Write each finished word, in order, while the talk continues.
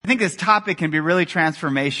think this topic can be really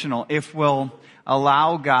transformational if we'll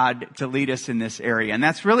allow God to lead us in this area. And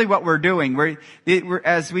that's really what we're doing.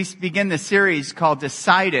 As we begin the series called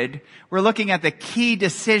Decided, we're looking at the key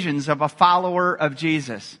decisions of a follower of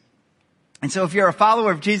Jesus. And so if you're a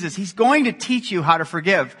follower of Jesus, He's going to teach you how to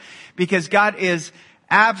forgive, because God is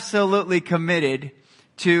absolutely committed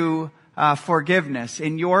to forgiveness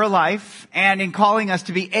in your life and in calling us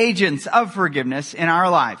to be agents of forgiveness in our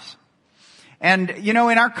lives. And, in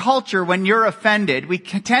our culture, when you're offended, we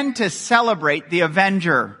tend to celebrate the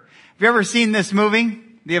Avenger. Have you ever seen this movie,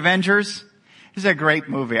 The Avengers? It's a great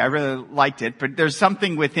movie. I really liked it. But there's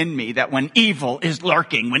something within me that when evil is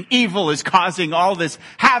lurking, when evil is causing all this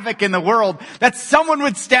havoc in the world, that someone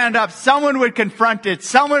would stand up, someone would confront it,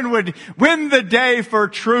 someone would win the day for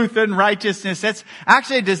truth and righteousness. That's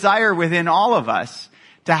actually a desire within all of us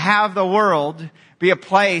to have the world be a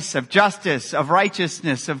place of justice, of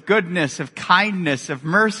righteousness, of goodness, of kindness, of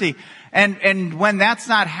mercy. And when that's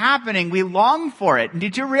not happening, we long for it. And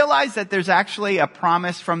did you realize that there's actually a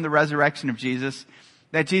promise from the resurrection of Jesus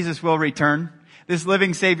that Jesus will return? This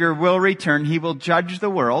living Savior will return. He will judge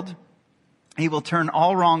the world. He will turn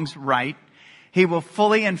all wrongs right. He will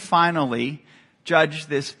fully and finally judge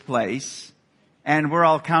this place. And we're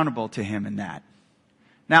all accountable to Him in that.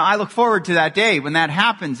 Now, I look forward to that day when that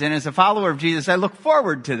happens. And as a follower of Jesus, I look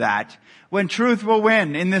forward to that when truth will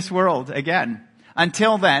win in this world again.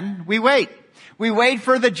 Until then, we wait. We wait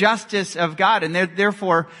for the justice of God. And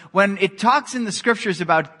therefore, when it talks in the scriptures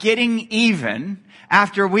about getting even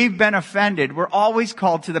after we've been offended, we're always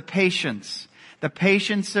called to the patience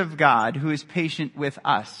of God, who is patient with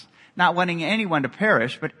us, not wanting anyone to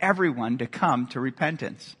perish, but everyone to come to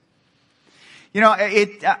repentance.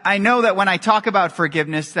 I know that when I talk about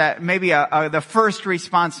forgiveness, that maybe the first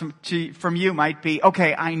response from you might be,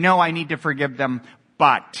 okay, I know I need to forgive them,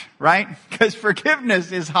 but, right? Because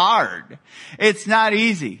forgiveness is hard. It's not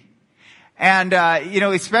easy. And,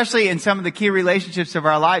 especially in some of the key relationships of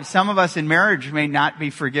our lives, some of us in marriage may not be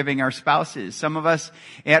forgiving our spouses. Some of us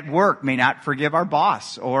at work may not forgive our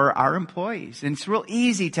boss or our employees. And it's real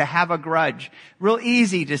easy to have a grudge, real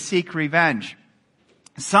easy to seek revenge.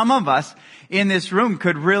 Some of us in this room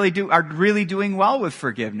are really doing well with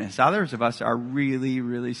forgiveness. Others of us are really,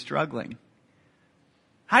 really struggling.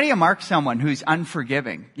 How do you mark someone who's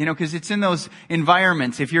unforgiving? Because it's in those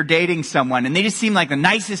environments. If you're dating someone and they just seem like the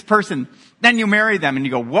nicest person, then you marry them and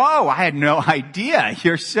you go, whoa, I had no idea.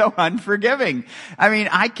 You're so unforgiving.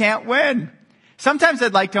 I can't win. Sometimes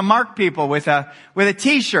I'd like to mark people with a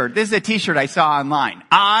t-shirt. This is a t-shirt I saw online.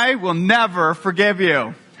 I will never forgive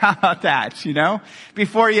you. How about that,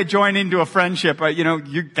 Before you join into a friendship,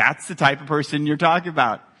 that's the type of person you're talking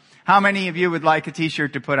about. How many of you would like a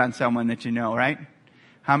t-shirt to put on someone that you know, right?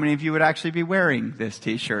 How many of you would actually be wearing this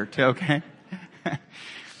t-shirt, okay?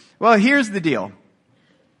 Well, here's the deal.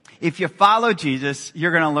 If you follow Jesus, you're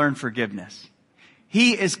going to learn forgiveness.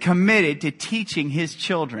 He is committed to teaching His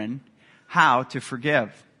children how to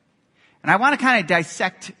forgive. And I want to kind of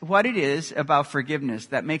dissect what it is about forgiveness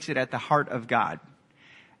that makes it at the heart of God.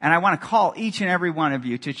 And I want to call each and every one of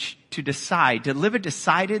you to decide, to live a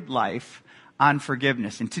decided life on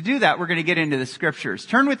forgiveness. And to do that, we're going to get into the scriptures.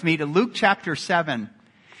 Turn with me to Luke chapter 7.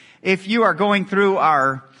 If you are going through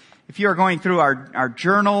our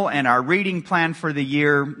journal and our reading plan for the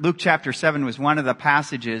year, Luke chapter 7 was one of the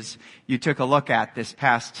passages you took a look at this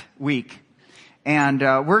past week. And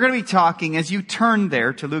we're going to be talking, as you turn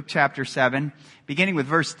there to Luke chapter 7, beginning with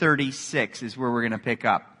verse 36 is where we're going to pick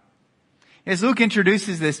up. As Luke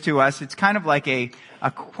introduces this to us, it's kind of like a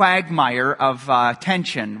quagmire of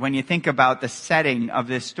tension when you think about the setting of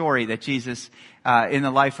this story that Jesus, in the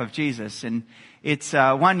life of Jesus. And it's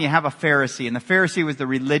one, you have a Pharisee, and the Pharisee was the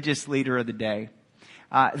religious leader of the day.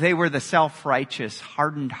 They were the self-righteous,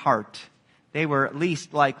 hardened heart. They were at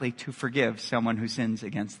least likely to forgive someone who sins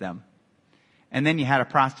against them. And then you had a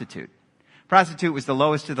prostitute. Prostitute was the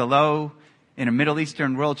lowest of the low. In a Middle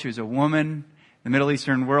Eastern world, she was a woman. In the Middle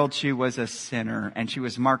Eastern world, she was a sinner, and she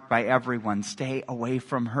was marked by everyone. Stay away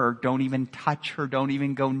from her. Don't even touch her. Don't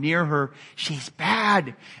even go near her. She's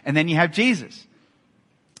bad. And then you have Jesus.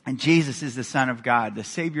 And Jesus is the Son of God, the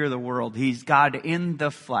Savior of the world. He's God in the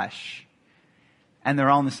flesh. And they're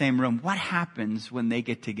all in the same room. What happens when they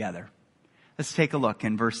get together? Let's take a look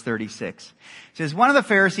in verse 36. It says, one of the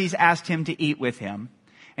Pharisees asked him to eat with him.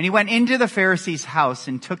 And he went into the Pharisee's house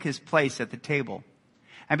and took his place at the table.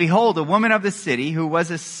 And behold, a woman of the city who was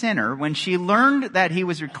a sinner, when she learned that he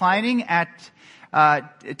was reclining at a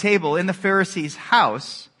table in the Pharisee's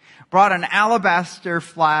house, brought an alabaster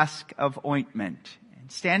flask of ointment. And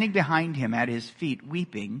standing behind him at his feet,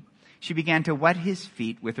 weeping, she began to wet his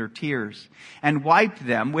feet with her tears and wiped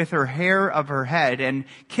them with her hair of her head and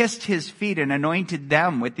kissed his feet and anointed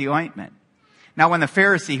them with the ointment. Now when the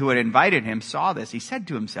Pharisee who had invited him saw this, he said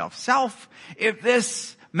to himself, "Self, if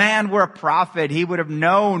this man were a prophet, he would have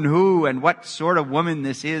known who and what sort of woman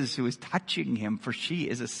this is who is touching him, for she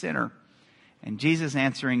is a sinner." And Jesus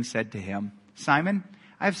answering said to him, "Simon,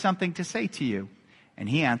 I have something to say to you." And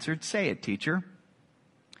he answered, "Say it, teacher."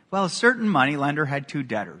 Well, a certain moneylender had 2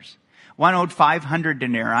 debtors. One owed 500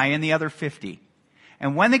 denarii and the other 50.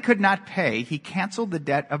 And when they could not pay, he canceled the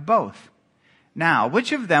debt of both. Now,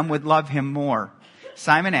 which of them would love him more?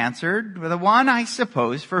 Simon answered, "The one, I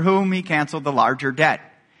suppose, for whom he canceled the larger debt."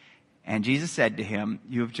 And Jesus said to him,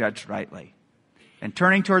 "You have judged rightly." And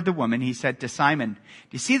turning toward the woman, he said to Simon, "Do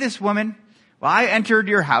you see this woman? Well, I entered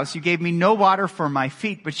your house. You gave me no water for my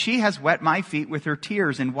feet, but she has wet my feet with her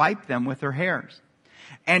tears and wiped them with her hairs.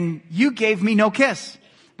 And you gave me no kiss.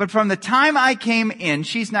 But from the time I came in,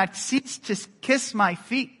 she's not ceased to kiss my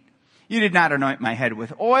feet. You did not anoint my head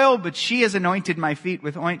with oil, but she has anointed my feet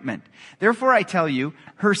with ointment. Therefore I tell you,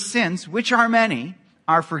 her sins, which are many,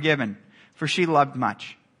 are forgiven, for she loved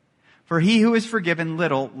much. For he who is forgiven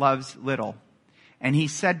little loves little." And he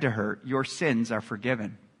said to her, "Your sins are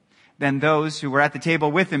forgiven." Then those who were at the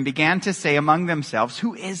table with him began to say among themselves,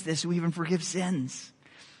 "Who is this who even forgives sins?"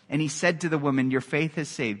 And he said to the woman, "Your faith has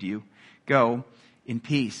saved you. Go in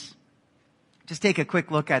peace." Just take a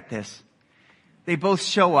quick look at this. They both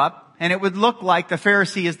show up, and it would look like the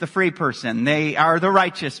Pharisee is the free person. They are the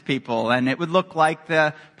righteous people, and it would look like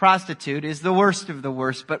the prostitute is the worst of the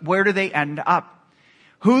worst. But where do they end up?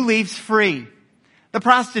 Who leaves free? The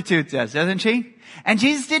prostitute does, doesn't she? And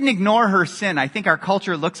Jesus didn't ignore her sin. I think our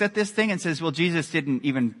culture looks at this thing and says, well, Jesus didn't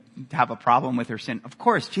even have a problem with her sin. Of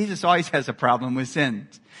course, Jesus always has a problem with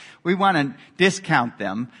sins. We want to discount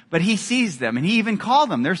them, but he sees them, and he even called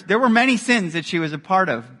them. There were many sins that she was a part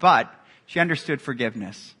of, but she understood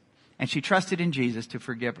forgiveness. And she trusted in Jesus to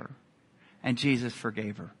forgive her. And Jesus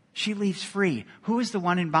forgave her. She leaves free. Who is the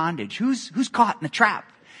one in bondage? Who's caught in the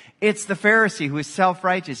trap? It's the Pharisee who is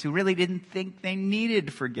self-righteous, who really didn't think they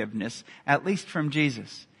needed forgiveness, at least from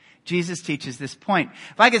Jesus. Jesus teaches this point.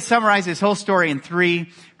 If I could summarize this whole story in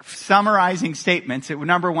 3 summarizing statements,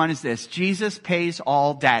 number 1 is this: Jesus pays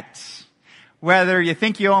all debts. Whether you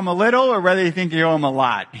think you owe him a little or whether you think you owe him a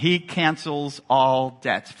lot, he cancels all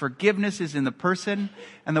debts. Forgiveness is in the person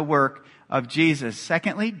and the work of Jesus.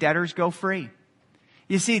 Secondly, debtors go free.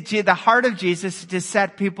 You see, the heart of Jesus is to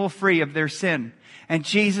set people free of their sin. And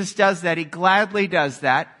Jesus does that. He gladly does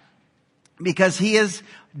that because he is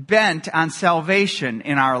bent on salvation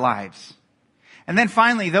in our lives. And then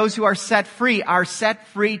finally, those who are set free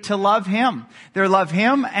to love him. They love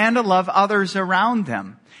him and to love others around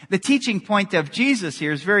them. The teaching point of Jesus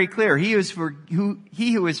here is very clear. He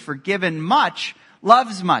who is forgiven much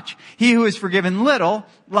loves much. He who is forgiven little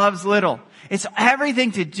loves little. It's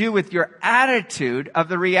everything to do with your attitude of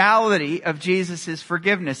the reality of Jesus'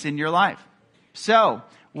 forgiveness in your life. So,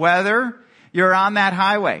 whether you're on that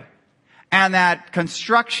highway and that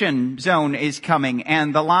construction zone is coming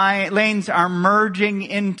and the lanes are merging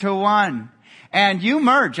into one, and you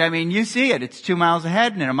merge, you see it. It's 2 miles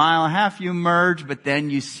ahead, and in 1.5 miles you merge, but then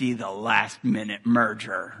you see the last minute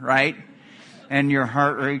merger, right? And your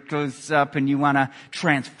heart rate goes up and you want to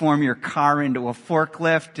transform your car into a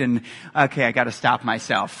forklift, and okay, I got to stop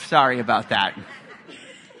myself. Sorry about that.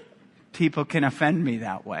 People can offend me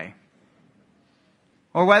that way.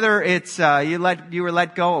 Or whether it's you were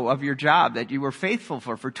let go of your job that you were faithful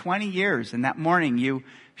for 20 years, and that morning you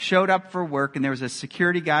showed up for work and there was a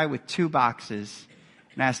security guy with 2 boxes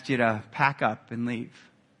and asked you to pack up and leave.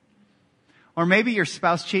 Or maybe your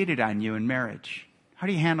spouse cheated on you in marriage. How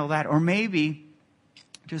do you handle that? Or maybe,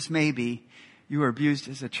 just maybe, you were abused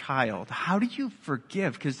as a child. How do you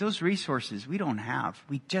forgive? Because those resources we don't have.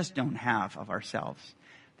 We just don't have of ourselves.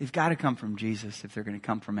 They've got to come from Jesus if they're going to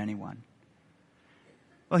come from anyone.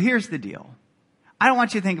 Well, here's the deal. I don't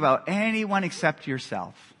want you to think about anyone except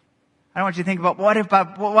yourself. I don't want you to think about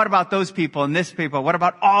what about those people and this people? What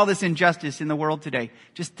about all this injustice in the world today?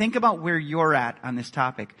 Just think about where you're at on this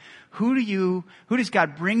topic. Who does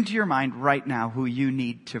God bring to your mind right now who you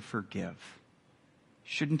need to forgive?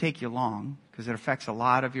 Shouldn't take you long because it affects a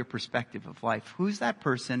lot of your perspective of life. Who's that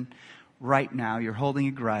person right now you're holding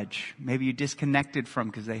a grudge? Maybe you disconnected from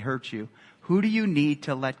because they hurt you. Who do you need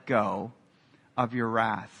to let go of your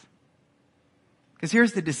wrath? Because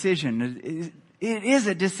here's the decision. It is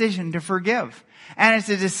a decision to forgive. And it's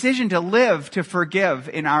a decision to live to forgive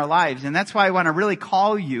in our lives. And that's why I want to really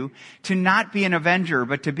call you to not be an avenger,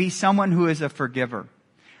 but to be someone who is a forgiver.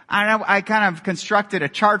 I kind of constructed a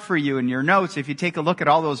chart for you in your notes. If you take a look at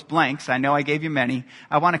all those blanks, I know I gave you many.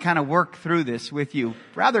 I want to kind of work through this with you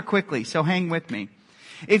rather quickly, so hang with me.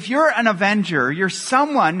 If you're an avenger, you're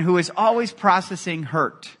someone who is always processing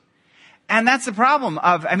hurt. And that's the problem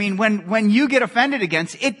when you get offended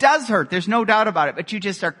against, it does hurt. There's no doubt about it. But you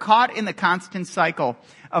just are caught in the constant cycle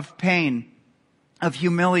of pain, of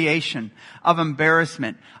humiliation, of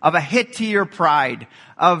embarrassment, of a hit to your pride,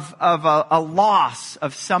 of a loss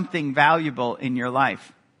of something valuable in your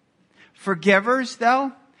life. Forgivers,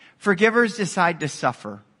 though, decide to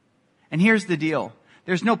suffer. And here's the deal.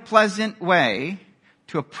 There's no pleasant way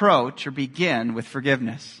to approach or begin with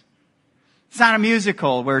forgiveness. It's not a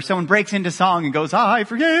musical where someone breaks into song and goes, I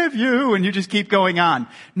forgive you, and you just keep going on.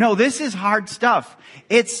 No, this is hard stuff.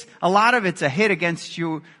 A lot of it's a hit against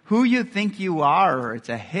you, who you think you are, or it's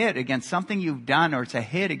a hit against something you've done, or it's a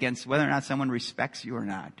hit against whether or not someone respects you or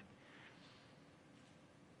not.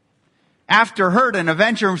 After hurt, an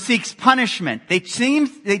avenger seeks punishment. They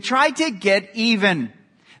try to get even.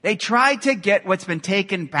 They try to get what's been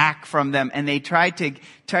taken back from them, and they try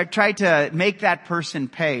to make that person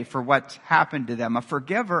pay for what's happened to them. A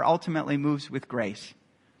forgiver ultimately moves with grace.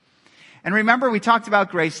 And remember, we talked about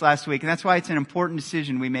grace last week, and that's why it's an important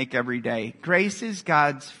decision we make every day. Grace is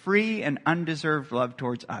God's free and undeserved love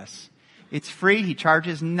towards us. It's free. He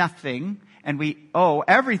charges nothing, and we owe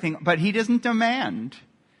everything, but He doesn't demand.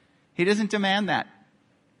 He doesn't demand that.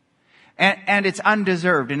 And it's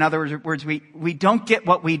undeserved. In other words, we don't get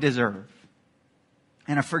what we deserve.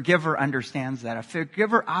 And a forgiver understands that. A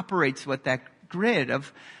forgiver operates with that grid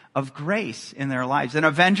of grace in their lives. An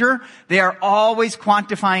avenger, they are always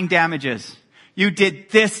quantifying damages. You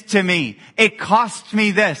did this to me. It cost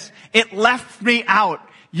me this. It left me out.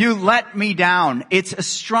 You let me down. It's a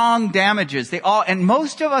strong damages. And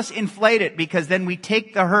most of us inflate it because then we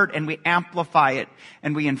take the hurt and we amplify it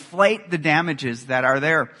and we inflate the damages that are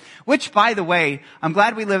there. Which, by the way, I'm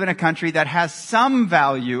glad we live in a country that has some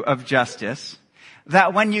value of justice.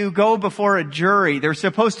 That when you go before a jury, they're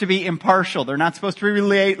supposed to be impartial. They're not supposed to be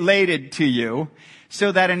related to you. So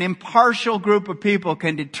that an impartial group of people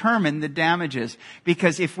can determine the damages.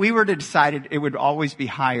 Because if we were to decide it, it would always be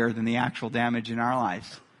higher than the actual damage in our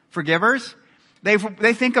lives. Forgivers, they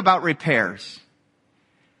think about repairs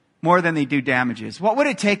more than they do damages. What would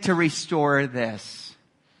it take to restore this?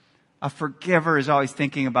 A forgiver is always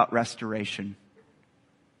thinking about restoration.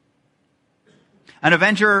 An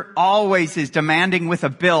avenger always is demanding with a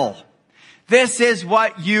bill. This is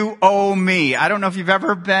what you owe me. I don't know if you've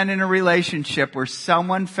ever been in a relationship where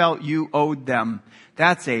someone felt you owed them.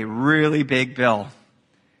 That's a really big bill.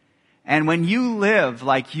 And when you live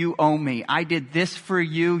like you owe me, I did this for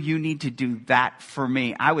you, you need to do that for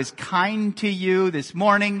me. I was kind to you this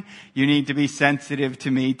morning, you need to be sensitive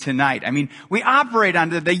to me tonight. We operate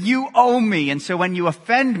under the you owe me, and so when you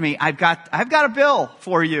offend me, I've got a bill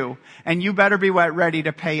for you, and you better be ready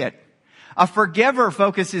to pay it. A forgiver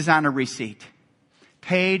focuses on a receipt,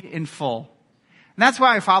 paid in full. And that's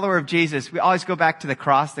why a follower of Jesus, we always go back to the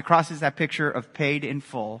cross. The cross is that picture of paid in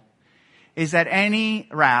full. Is that any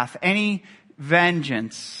wrath, any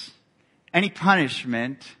vengeance, any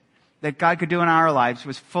punishment that God could do in our lives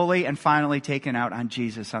was fully and finally taken out on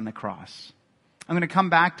Jesus on the cross. I'm going to come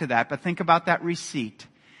back to that, but think about that receipt.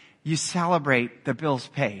 You celebrate the bill's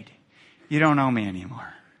paid. You don't owe me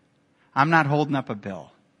anymore. I'm not holding up a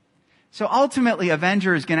bill. So ultimately,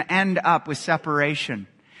 avenger is going to end up with separation.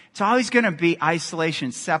 It's always going to be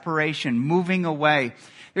isolation, separation, moving away.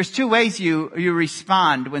 There's two ways you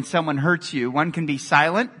respond when someone hurts you. One can be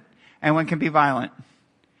silent and one can be violent.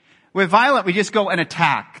 With violent, we just go and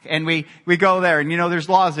attack and we go there and there's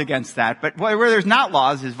laws against that. But where there's not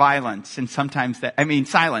laws is violence, and sometimes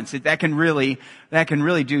silence. That can really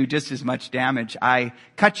do just as much damage. I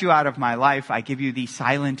cut you out of my life. I give you the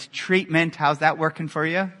silent treatment. How's that working for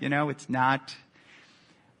you? It's not.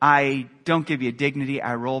 I don't give you dignity.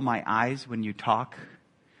 I roll my eyes when you talk.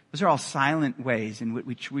 Those are all silent ways in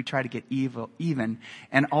which we try to get even.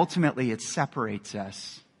 And ultimately, it separates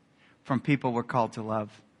us from people we're called to love.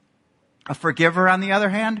 A forgiver, on the other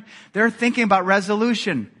hand, they're thinking about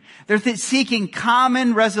resolution. They're seeking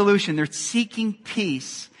common resolution. They're seeking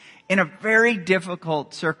peace in a very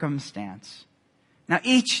difficult circumstance. Now,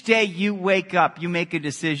 each day you wake up, you make a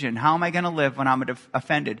decision. How am I going to live when I'm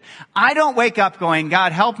offended? I don't wake up going,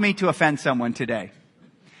 God, help me to offend someone today.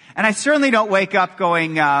 And I certainly don't wake up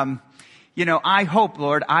going, I hope,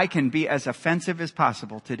 Lord, I can be as offensive as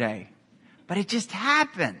possible today. But it just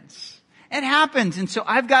happens. It happens. And so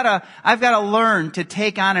I've got to learn to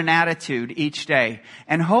take on an attitude each day.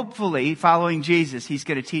 And hopefully, following Jesus, He's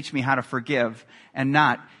going to teach me how to forgive and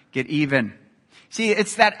not get even. See,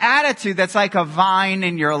 it's that attitude that's like a vine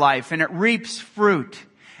in your life, and it reaps fruit.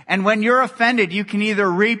 And when you're offended, you can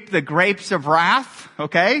either reap the grapes of wrath,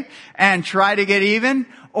 okay, and try to get even,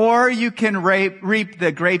 or you can reap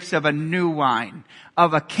the grapes of a new wine,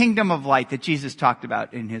 of a kingdom of light that Jesus talked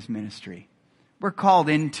about in his ministry. We're called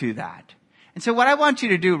into that. And so what I want you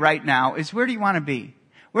to do right now is, where do you want to be?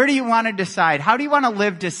 Where do you want to decide? How do you want to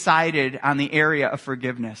live decided on the area of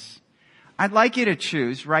forgiveness? I'd like you to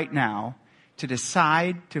choose right now to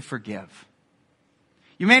decide to forgive.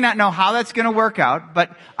 You may not know how that's going to work out,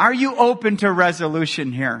 but are you open to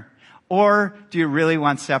resolution here? Or do you really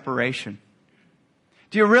want separation?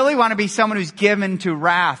 Do you really want to be someone who's given to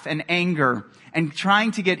wrath and anger and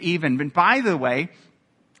trying to get even? But by the way,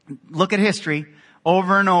 look at history.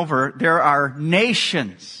 Over and over, there are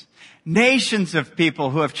nations of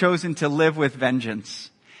people who have chosen to live with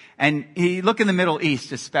vengeance. And you look in the Middle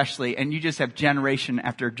East especially, and you just have generation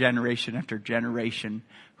after generation after generation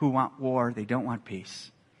who want war. They don't want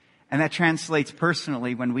peace. And that translates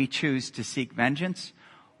personally when we choose to seek vengeance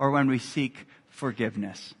or when we seek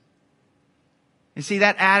forgiveness. You see,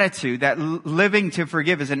 that attitude, that living to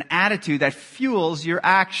forgive, is an attitude that fuels your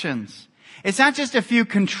actions. It's not just a few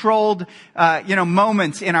controlled,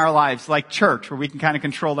 moments in our lives like church where we can kind of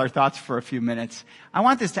control our thoughts for a few minutes. I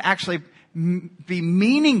want this to actually be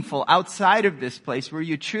meaningful outside of this place where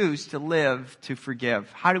you choose to live to forgive.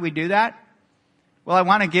 How do we do that? Well, I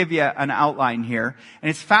want to give you an outline here, and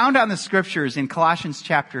it's found on the scriptures in Colossians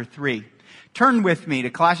chapter 3. Turn with me to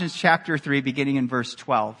Colossians chapter 3, beginning in verse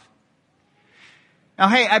 12. Now,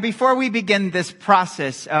 hey, before we begin this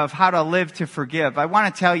process of how to live to forgive, I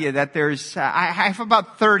want to tell you that I have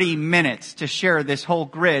about 30 minutes to share this whole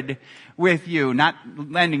grid with you, not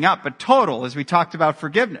ending up, but total, as we talked about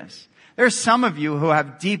forgiveness. There's some of you who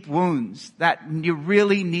have deep wounds that you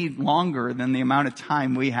really need longer than the amount of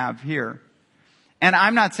time we have here. And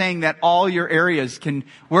I'm not saying that all your areas can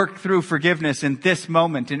work through forgiveness in this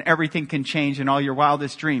moment and everything can change and all your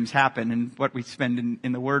wildest dreams happen and what we spend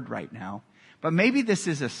in the Word right now. But maybe this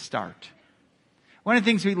is a start. One of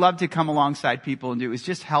the things we love to come alongside people and do is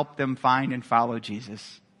just help them find and follow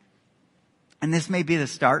Jesus. And this may be the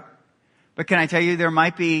start. But can I tell you, there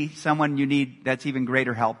might be someone you need that's even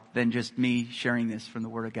greater help than just me sharing this from the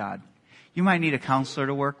Word of God. You might need a counselor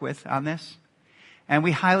to work with on this. And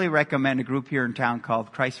we highly recommend a group here in town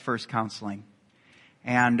called Christ First Counseling.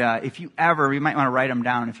 And if you might want to write them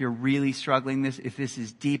down if you're really struggling if this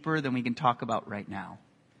is deeper than we can talk about right now.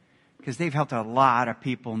 Because they've helped a lot of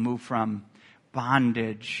people move from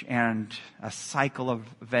bondage and a cycle of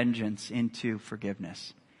vengeance into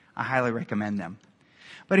forgiveness. I highly recommend them.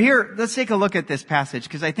 But here, let's take a look at this passage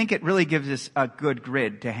because I think it really gives us a good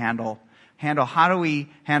grid to handle how do we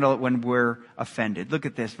handle it when we're offended. Look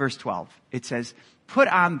at this, verse 12. It says, "Put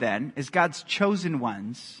on then, as God's chosen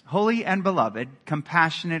ones, holy and beloved,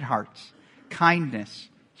 compassionate hearts, kindness,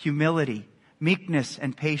 humility, meekness,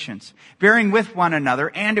 and patience, bearing with one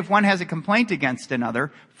another, and if one has a complaint against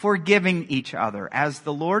another, forgiving each other. As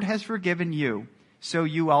the Lord has forgiven you, so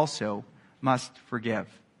you also must forgive."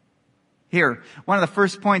 Here, one of the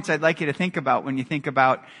first points I'd like you to think about when you think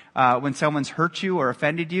about when someone's hurt you or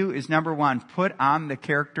offended you is, number one, put on the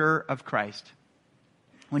character of Christ.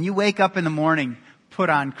 When you wake up in the morning, put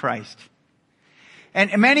on Christ.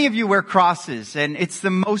 And many of you wear crosses, and it's the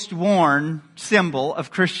most worn symbol of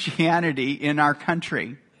Christianity in our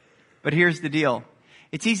country. But here's the deal.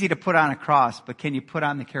 It's easy to put on a cross, but can you put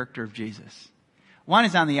on the character of Jesus? One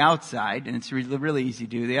is on the outside, and it's really easy to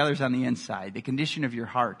do. The other's on the inside, the condition of your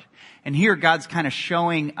heart. And here God's kind of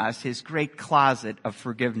showing us His great closet of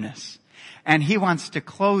forgiveness. And He wants to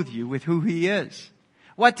clothe you with who He is.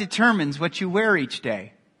 What determines what you wear each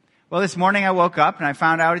day? Well, this morning I woke up and I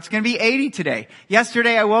found out it's going to be 80 today.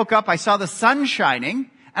 Yesterday I woke up, I saw the sun shining,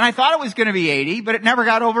 and I thought it was going to be 80, but it never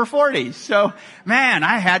got over 40. So, man,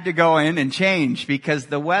 I had to go in and change because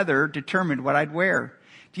the weather determined what I'd wear.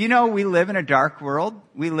 Do you know we live in a dark world?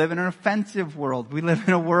 We live in an offensive world. We live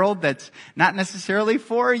in a world that's not necessarily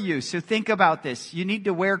for you. So think about this. You need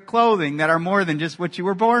to wear clothing that are more than just what you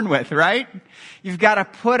were born with, right? You've got to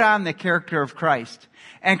put on the character of Christ.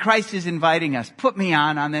 And Christ is inviting us. Put me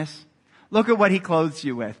on this. Look at what He clothes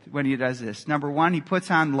you with when He does this. Number one, He puts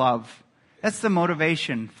on love. That's the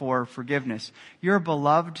motivation for forgiveness. You're a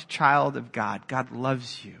beloved child of God. God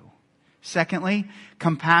loves you. Secondly,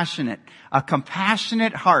 compassionate. A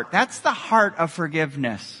compassionate heart. That's the heart of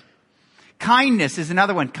forgiveness. Kindness is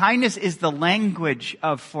another one. Kindness is the language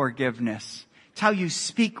of forgiveness. It's how you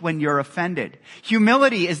speak when you're offended.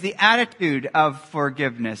 Humility is the attitude of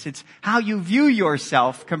forgiveness. It's how you view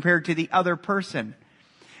yourself compared to the other person.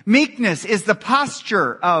 Meekness is the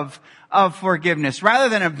posture of of forgiveness. Rather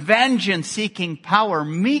than a vengeance-seeking power,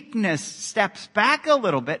 meekness steps back a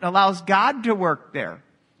little bit and allows God to work there.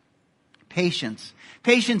 Patience.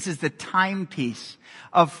 Patience is the timepiece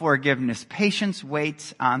of forgiveness. Patience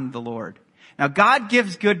waits on the Lord. Now, God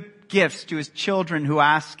gives good gifts to His children who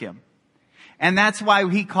ask Him. And that's why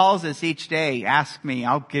He calls us each day, ask me,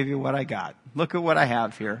 I'll give you what I got. Look at what I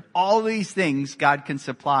have here. All these things God can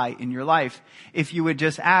supply in your life if you would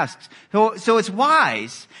just ask. So it's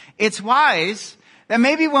wise. It's wise that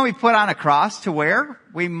maybe when we put on a cross to wear,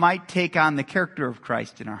 we might take on the character of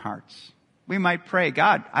Christ in our hearts. We might pray,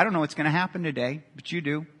 God, I don't know what's going to happen today, but you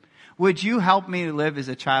do. Would you help me to live as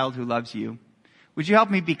a child who loves you? Would you help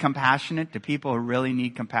me be compassionate to people who really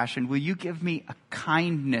need compassion? Will you give me a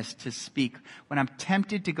kindness to speak when I'm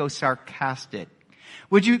tempted to go sarcastic?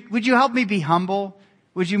 Would you help me be humble?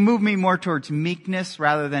 Would you move me more towards meekness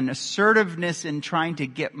rather than assertiveness in trying to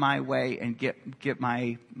get my way and get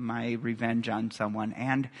my revenge on someone?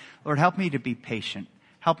 And Lord, help me to be patient.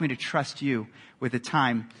 Help me to trust you with the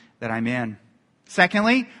time that I'm in.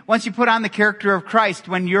 Secondly, once you put on the character of Christ,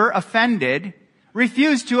 when you're offended,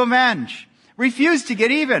 refuse to avenge. Refuse to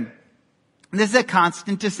get even. This is a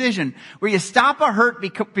constant decision where you stop a hurt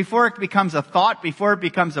before it becomes a thought, before it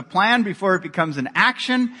becomes a plan, before it becomes an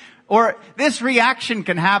action, or this reaction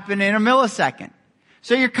can happen in a millisecond.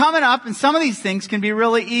 So you're coming up, and some of these things can be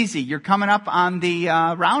really easy. You're coming up on the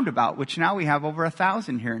roundabout, which now we have over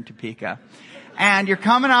 1,000 here in Topeka. And you're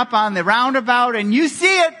coming up on the roundabout, and you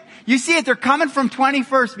see it. You see it, they're coming from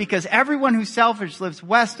 21st because everyone who's selfish lives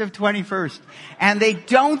west of 21st. And they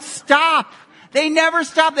don't stop. They never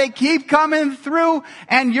stop. They keep coming through,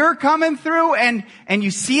 and you're coming through, and you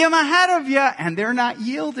see them ahead of you, and they're not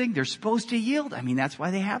yielding. They're supposed to yield. I mean, that's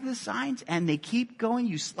why they have the signs, and they keep going.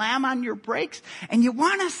 You slam on your brakes, and you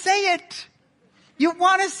want to say it. You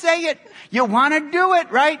want to say it. You want to do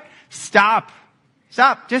it, right? Stop.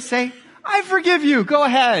 Stop. Just say, I forgive you. Go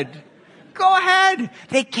ahead. Go ahead.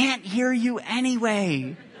 They can't hear you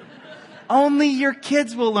anyway. Only your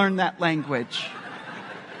kids will learn that language.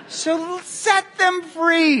 So set them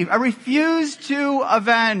free. I refuse to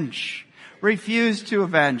avenge. Refuse to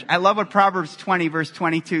avenge. I love what Proverbs 20 verse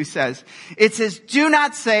 22 says. It says, do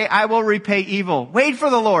not say, I will repay evil. Wait for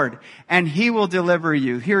the Lord, and He will deliver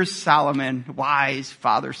you. Here's Solomon, wise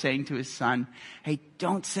father, saying to his son, hey,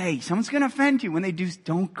 don't say, someone's going to offend you. When they do,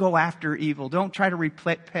 don't go after evil. Don't try to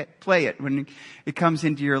replay it when it comes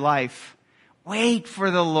into your life. Wait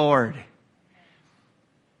for the Lord.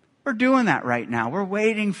 We're doing that right now. We're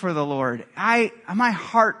waiting for the Lord. My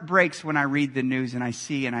heart breaks when I read the news and I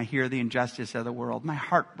see and I hear the injustice of the world. My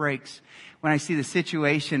heart breaks when I see the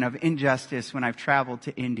situation of injustice when I've traveled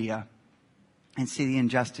to India and see the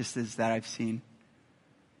injustices that I've seen.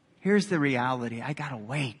 Here's the reality. I gotta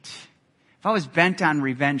wait. If I was bent on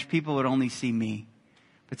revenge, people would only see me.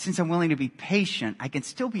 But since I'm willing to be patient, I can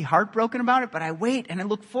still be heartbroken about it, but I wait and I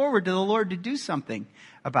look forward to the Lord to do something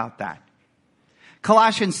about that.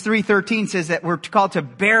 Colossians 3:13 says that we're called to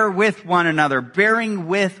bear with one another, bearing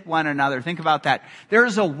with one another. Think about that.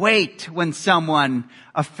 There's a weight when someone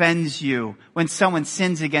offends you, when someone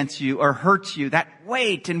sins against you or hurts you, that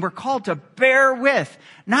weight. And we're called to bear with,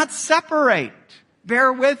 not separate.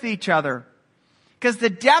 Bear with each other. Because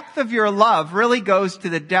the depth of your love really goes to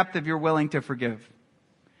the depth of your willing to forgive.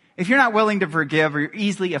 If you're not willing to forgive or you're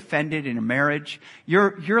easily offended in a marriage,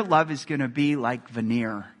 your love is going to be like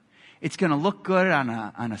veneer. It's going to look good on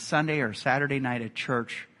a Sunday or Saturday night at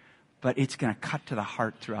church, but it's going to cut to the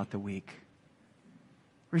heart throughout the week.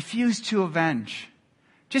 Refuse to avenge.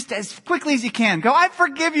 Just as quickly as you can. Go, I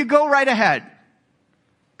forgive you. Go right ahead.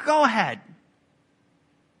 Go ahead.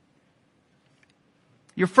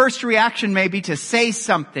 Your first reaction may be to say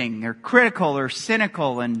something or critical or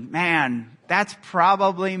cynical, and man, that's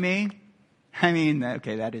probably me. I mean,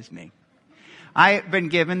 okay, that is me. I've been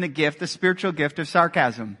given the spiritual gift of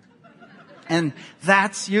sarcasm. And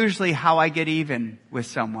that's usually how I get even with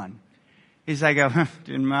someone. Is I go,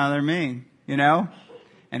 didn't bother me,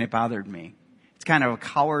 and it bothered me. It's kind of a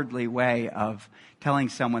cowardly way of telling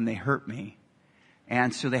someone they hurt me.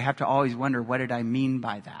 And so they have to always wonder, what did I mean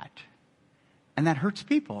by that? And that hurts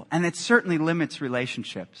people. And it certainly limits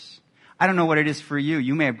relationships. I don't know what it is for you.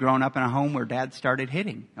 You may have grown up in a home where dad started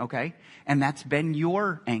hitting, okay? And that's been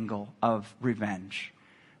your angle of revenge.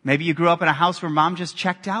 Maybe you grew up in a house where mom just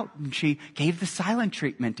checked out and she gave the silent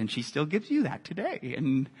treatment, and she still gives you that today.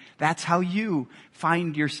 And that's how you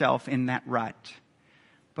find yourself in that rut.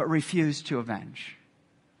 But refuse to avenge.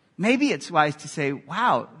 Maybe it's wise to say,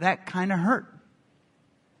 wow, that kind of hurt.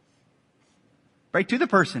 Right to the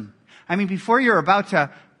person. I mean, before you're about to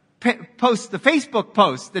post the Facebook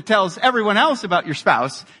post that tells everyone else about your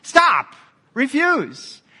spouse. Stop.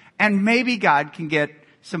 Refuse. And maybe God can get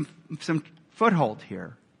some foothold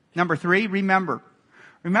here. Number 3, remember.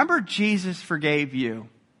 Remember Jesus forgave you.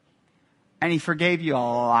 And he forgave you a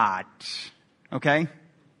lot. Okay?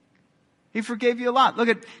 He forgave you a lot. Look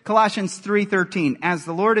at Colossians 3:13. As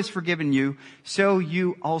the Lord has forgiven you, so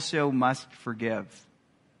you also must forgive.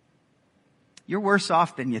 You're worse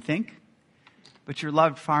off than you think, but you're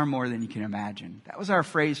loved far more than you can imagine. That was our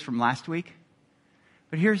phrase from last week.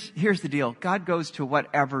 But here's the deal. God goes to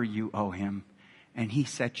whatever you owe him, and he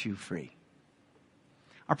sets you free.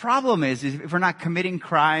 Our problem is if we're not committing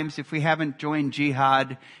crimes, if we haven't joined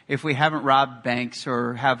jihad, if we haven't robbed banks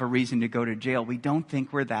or have a reason to go to jail, we don't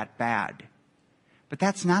think we're that bad. But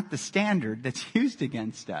that's not the standard that's used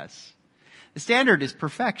against us. The standard is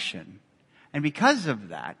perfection. And because of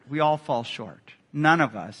that, we all fall short. None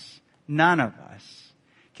of us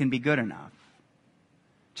can be good enough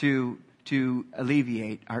to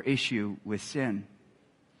alleviate our issue with sin.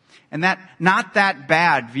 And that not that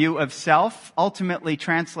bad view of self ultimately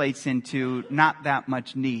translates into not that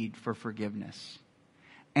much need for forgiveness.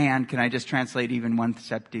 And can I just translate even one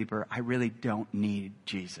step deeper? I really don't need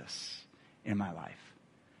Jesus in my life.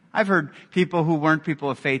 I've heard people who weren't people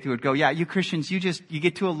of faith who would go, yeah, you Christians, you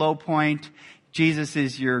get to a low point. Jesus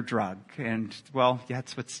is your drug. And well,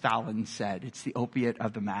 that's what Stalin said. It's the opiate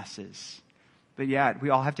of the masses. But yet we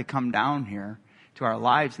all have to come down here to our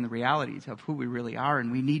lives and the realities of who we really are.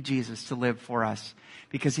 And we need Jesus to live for us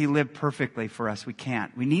because he lived perfectly for us. We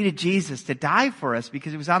can't. We needed Jesus to die for us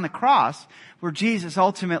because it was on the cross where Jesus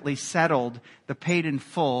ultimately settled the paid in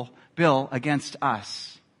full bill against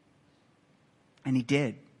us. And he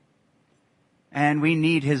did. And we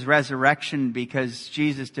need his resurrection because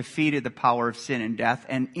Jesus defeated the power of sin and death.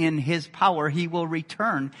 And in his power, he will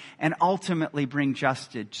return and ultimately bring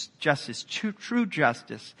justice, true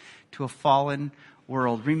justice to a fallen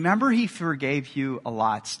world. Remember, he forgave you a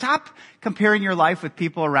lot. Stop comparing your life with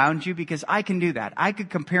people around you because I can do that. I could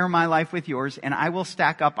compare my life with yours and I will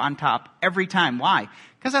stack up on top every time. Why?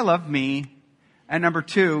 Because I love me. And number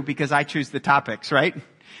 2, because I choose the topics, right?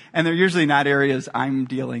 And they're usually not areas I'm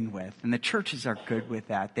dealing with. And the churches are good with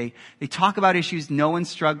that. They talk about issues no one's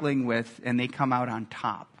struggling with and they come out on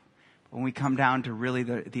top. When we come down to really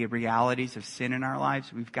the realities of sin in our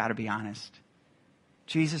lives, we've got to be honest.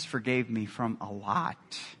 Jesus forgave me from a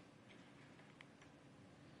lot.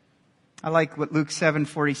 I like what Luke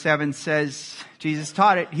 7:47 says. Jesus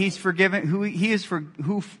taught it. He's forgiven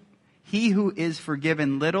he who is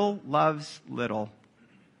forgiven little loves little.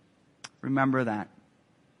 Remember that.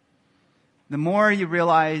 The more you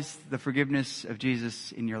realize the forgiveness of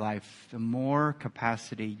Jesus in your life, the more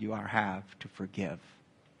capacity you have to forgive.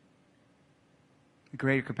 The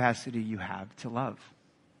greater capacity you have to love.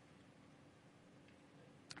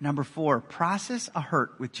 Number 4, process a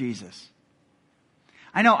hurt with Jesus.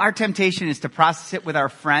 I know our temptation is to process it with our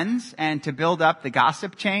friends and to build up the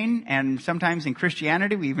gossip chain. And sometimes in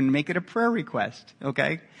Christianity, we even make it a prayer request.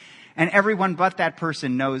 Okay? And everyone but that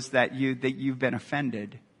person knows that you've been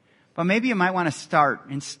offended. But maybe you might want to start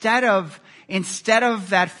instead of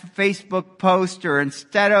that Facebook post or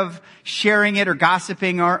instead of sharing it or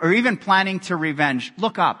gossiping or even planning to revenge.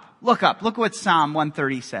 Look up. Look what Psalm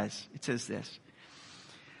 130 says. It says this.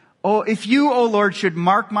 Oh, if you, O Lord, should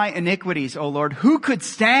mark my iniquities, O Lord, who could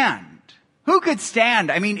stand? Who could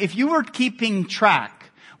stand? I mean, if you were keeping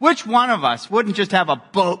track, which one of us wouldn't just have a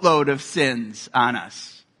boatload of sins on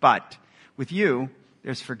us? But with you,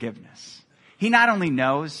 there's forgiveness. He not only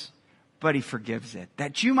knows, but he forgives it,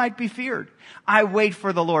 that you might be feared. I wait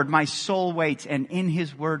for the Lord. My soul waits, and in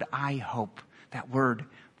his word I hope. That word,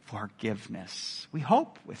 forgiveness. We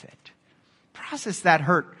hope with it. Process that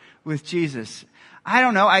hurt with Jesus. I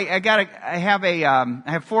don't know. I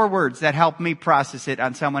have 4 words that help me process it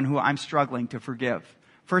on someone who I'm struggling to forgive.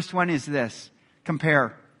 First one is this: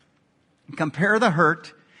 compare. Compare the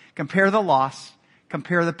hurt, compare the loss,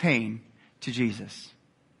 compare the pain to Jesus.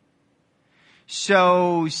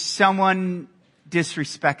 So someone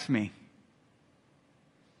disrespects me.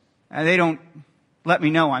 And they don't let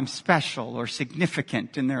me know I'm special or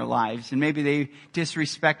significant in their lives. And maybe they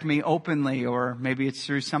disrespect me openly, or maybe it's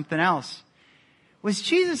through something else. Was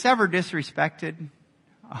Jesus ever disrespected?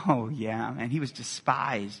 Oh yeah, man. He was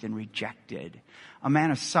despised and rejected. A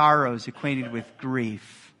man of sorrows, acquainted with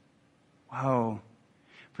grief. Whoa.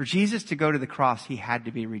 For Jesus to go to the cross, he had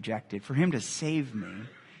to be rejected. For him to save me,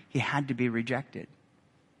 he had to be rejected.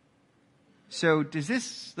 So does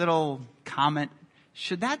this little comment,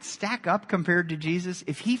 should that stack up compared to Jesus?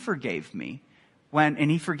 If he forgave me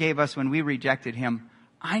and he forgave us when we rejected him,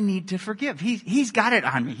 I need to forgive. He's got it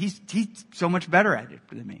on me. He's so much better at it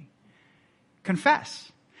than me.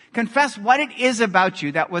 Confess. Confess what it is about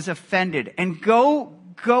you that was offended, and go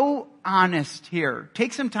honest here.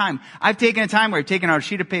 Take some time. I've taken a time where I've taken out a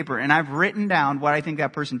sheet of paper and I've written down what I think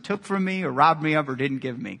that person took from me or robbed me of or didn't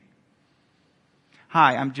give me.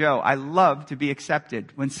 Hi, I'm Joe. I love to be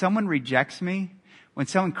accepted. When someone rejects me, when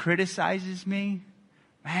someone criticizes me,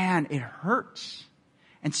 man, it hurts.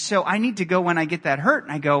 And so I need to go when I get that hurt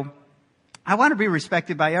and I go, I want to be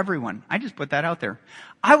respected by everyone. I just put that out there.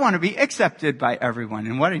 I want to be accepted by everyone.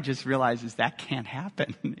 And what I just realized is that can't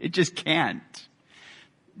happen. It just can't.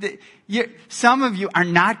 Some of you are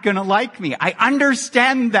not going to like me. I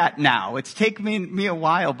understand that now. It's taken me a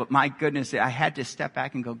while, but my goodness, I had to step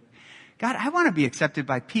back and go, God, I want to be accepted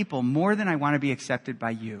by people more than I want to be accepted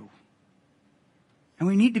by you. And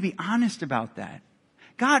we need to be honest about that.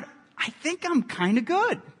 God, I think I'm kind of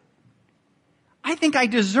good. I think I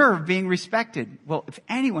deserve being respected. Well, if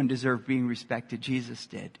anyone deserved being respected, Jesus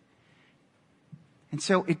did. And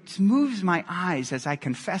so it moves my eyes as I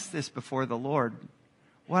confess this before the Lord,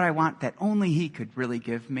 what I want that only He could really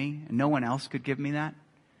give me, and no one else could give me that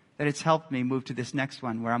it's helped me move to this next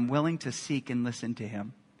one where I'm willing to seek and listen to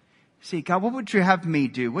Him. See, God, what would you have me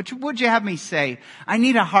do? What would you have me say? I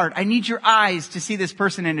need a heart. I need your eyes to see this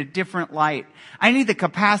person in a different light. I need the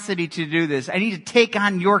capacity to do this. I need to take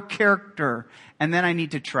on your character. And then I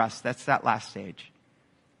need to trust. That's that last stage.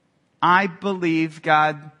 I believe,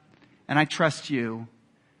 God, and I trust you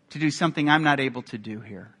to do something I'm not able to do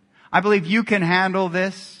here. I believe you can handle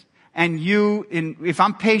this. And if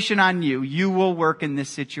I'm patient on you, you will work in this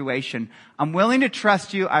situation. I'm willing to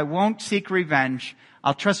trust you. I won't seek revenge.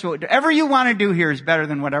 I'll trust whatever you want to do here is better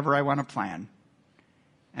than whatever I want to plan.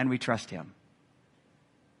 And we trust Him.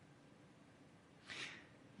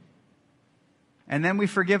 And then we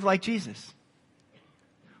forgive like Jesus.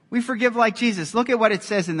 We forgive like Jesus. Look at what it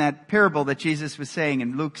says in that parable that Jesus was saying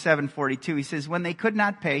in Luke 7:42. He says, when they could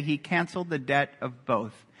not pay, He canceled the debt of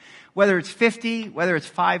both. Whether it's 50, whether it's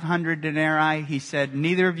 500 denarii, He said,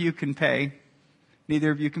 neither of you can pay. Neither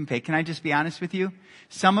of you can pay. Can I just be honest with you?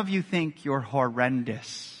 Some of you think you're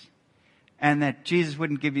horrendous and that Jesus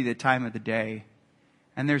wouldn't give you the time of the day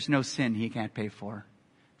and there's no sin He can't pay for.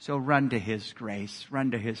 So run to His grace,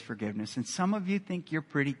 run to His forgiveness. And some of you think you're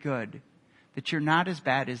pretty good, that you're not as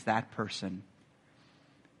bad as that person.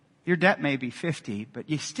 Your debt may be 50, but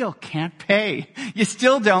you still can't pay. You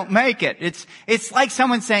still don't make it. It's like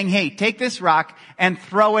someone saying, hey, take this rock and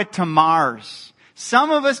throw it to Mars.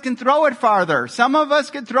 Some of us can throw it farther. Some of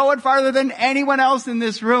us can throw it farther than anyone else in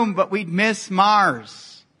this room, but we'd miss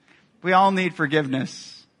Mars. We all need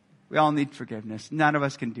forgiveness. We all need forgiveness. None of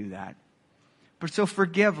us can do that. But so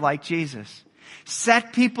forgive like Jesus.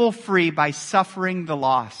 Set people free by suffering the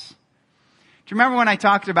loss. Do you remember when I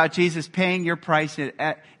talked about Jesus paying your price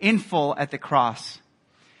in full at the cross?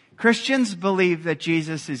 Christians believe that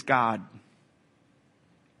Jesus is God.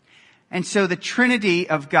 And so the Trinity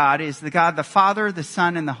of God is the God, the Father, the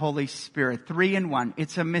Son, and the Holy Spirit. 3 in 1.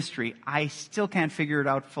 It's a mystery. I still can't figure it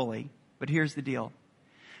out fully. But here's the deal.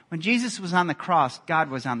 When Jesus was on the cross, God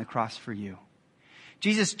was on the cross for you.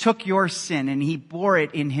 Jesus took your sin and He bore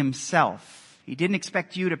it in Himself. He didn't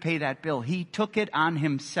expect you to pay that bill. He took it on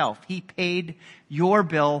Himself. He paid your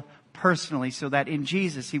bill personally so that in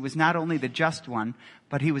Jesus He was not only the just one,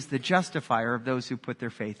 but He was the justifier of those who put their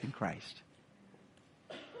faith in Christ.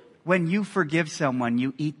 When you forgive someone,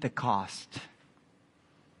 you eat the cost.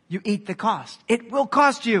 You eat the cost. It will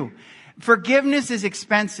cost you. Forgiveness is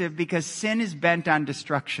expensive because sin is bent on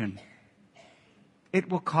destruction.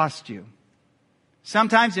 It will cost you.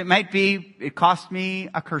 Sometimes it cost me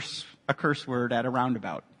a curse word at a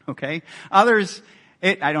roundabout. Okay? Others,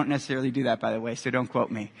 I don't necessarily do that, by the way, so don't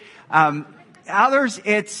quote me. Others,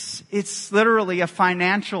 it's literally a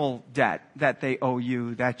financial debt that they owe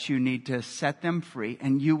you that you need to set them free,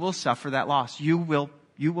 and you will suffer that loss. You will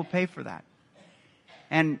pay for that.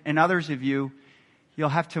 And others of you, you'll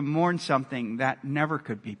have to mourn something that never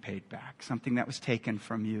could be paid back, something that was taken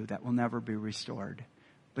from you that will never be restored.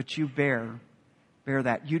 But you bear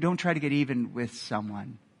that. You don't try to get even with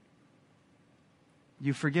someone.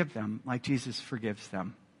 You forgive them like Jesus forgives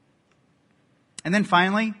them. And then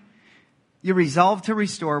finally, you resolve to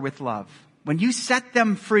restore with love. When you set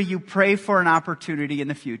them free, you pray for an opportunity in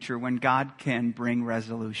the future when God can bring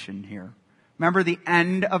resolution here. Remember, the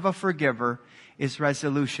end of a forgiver is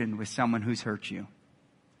resolution with someone who's hurt you.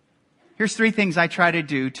 Here's 3 things I try to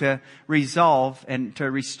do to resolve and to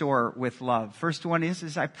restore with love. First one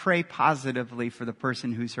is I pray positively for the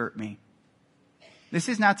person who's hurt me. This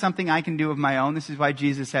is not something I can do of my own. This is why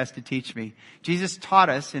Jesus has to teach me. Jesus taught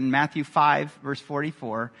us in Matthew 5, verse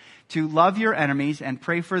 44, to love your enemies and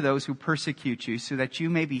pray for those who persecute you so that you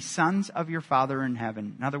may be sons of your Father in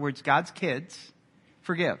heaven. In other words, God's kids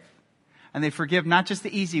forgive. And they forgive not just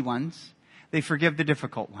the easy ones, they forgive the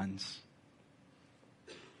difficult ones.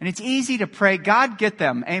 And it's easy to pray, God, get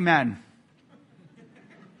them. Amen.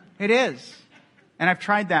 It is. And I've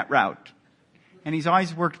tried that route. And He's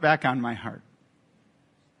always worked back on my heart.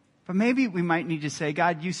 But maybe we might need to say,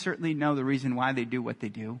 God, you certainly know the reason why they do what they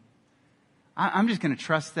do. I'm just going to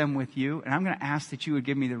trust them with you, and I'm going to ask that you would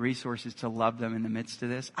give me the resources to love them in the midst of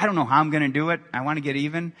this. I don't know how I'm going to do it. I want to get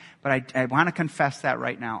even, but I want to confess that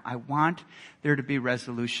right now. I want there to be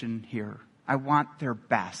resolution here. I want their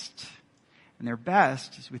best. And their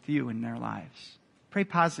best is with you in their lives. Pray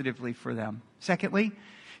positively for them. Secondly,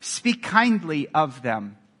 speak kindly of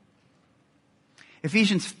them.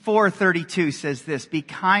 Ephesians 4:32 says this, be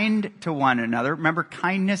kind to one another. Remember,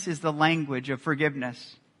 kindness is the language of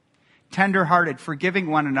forgiveness. Tender-hearted,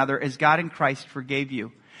 forgiving one another as God in Christ forgave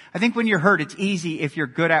you. I think when you're hurt, it's easy if you're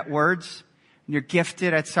good at words and you're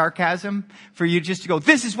gifted at sarcasm for you just to go,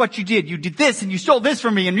 this is what you did. You did this and you stole this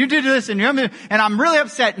from me and you did this and I'm really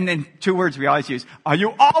upset. And then 2 words we always use,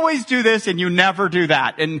 you always do this and you never do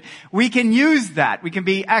that. And we can use that. We can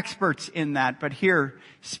be experts in that. But here,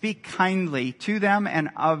 speak kindly to them and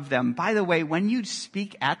of them. By the way, when you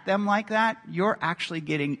speak at them like that, you're actually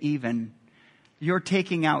getting even. You're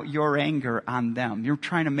taking out your anger on them. You're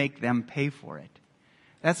trying to make them pay for it.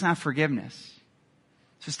 That's not forgiveness.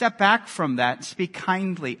 So step back from that and speak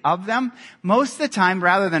kindly of them. Most of the time,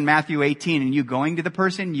 rather than Matthew 18 and you going to the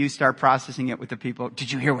person, you start processing it with the people.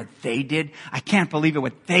 Did you hear what they did? I can't believe it,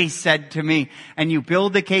 what they said to me. And you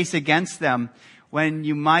build the case against them when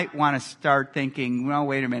you might want to start thinking, well,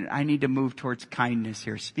 wait a minute, I need to move towards kindness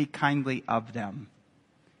here. Speak kindly of them.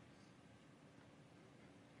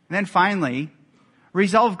 And then finally,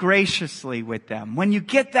 resolve graciously with them. When you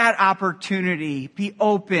get that opportunity, be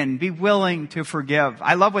open, be willing to forgive.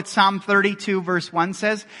 I love what Psalm 32 verse 1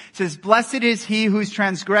 says. It says, blessed is he whose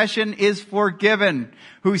transgression is forgiven,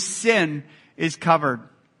 whose sin is covered.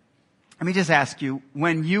 Let me just ask you,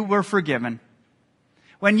 when you were forgiven,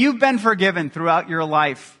 when you've been forgiven throughout your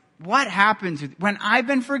life, what happens? When I've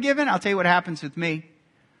been forgiven, I'll tell you what happens with me.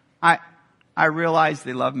 I realize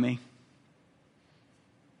they love me.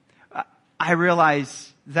 I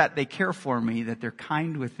realize that they care for me, that they're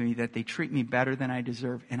kind with me, that they treat me better than I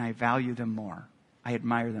deserve, and I value them more. I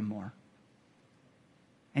admire them more.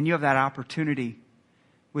 And you have that opportunity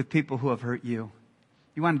with people who have hurt you.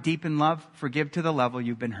 You want to deepen love? Forgive to the level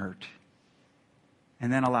you've been hurt.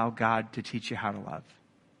 And then allow God to teach you how to love.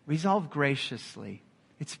 Resolve graciously.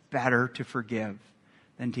 It's better to forgive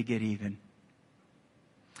than to get even.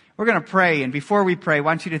 We're going to pray, and before we pray, I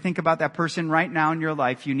want you to think about that person right now in your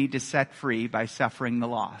life you need to set free by suffering the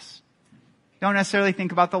loss. Don't necessarily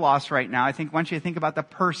think about the loss right now. I want you to think about the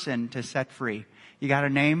person to set free. You got a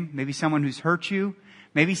name? Maybe someone who's hurt you.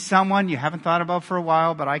 Maybe someone you haven't thought about for a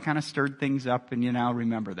while, but I kind of stirred things up and you now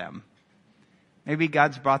remember them. Maybe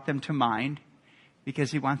God's brought them to mind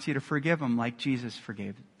because He wants you to forgive them like Jesus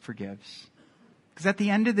forgives. Because at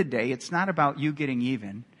the end of the day, it's not about you getting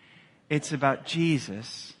even. It's about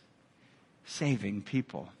Jesus saving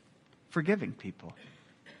people, forgiving people,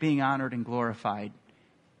 being honored and glorified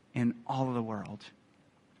in all of the world.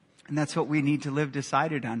 And that's what we need to live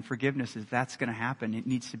decided on. Forgiveness, if that's going to happen, it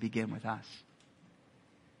needs to begin with us.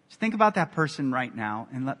 So think about that person right now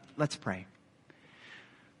and let's pray.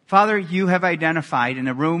 Father, you have identified in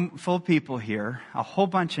a room full of people here a whole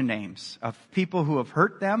bunch of names of people who have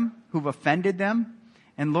hurt them, who've offended them.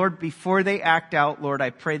 And Lord, before they act out, Lord, I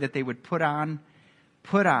pray that they would put on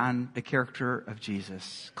the character of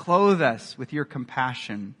Jesus. Clothe us with your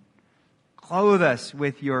compassion. Clothe us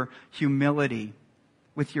with your humility,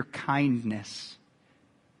 with your kindness,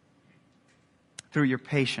 through your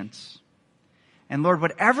patience. And Lord,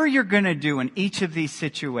 whatever you're going to do in each of these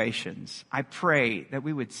situations, I pray that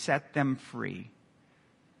we would set them free.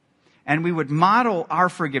 And we would model our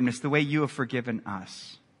forgiveness the way you have forgiven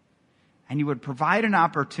us. And you would provide an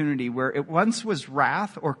opportunity where it once was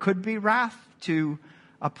wrath or could be wrath to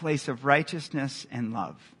a place of righteousness and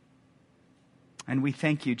love. And we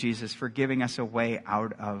thank you, Jesus, for giving us a way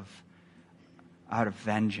out of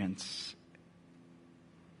vengeance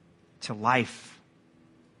to life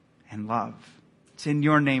and love. It's in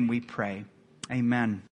your name we pray. Amen.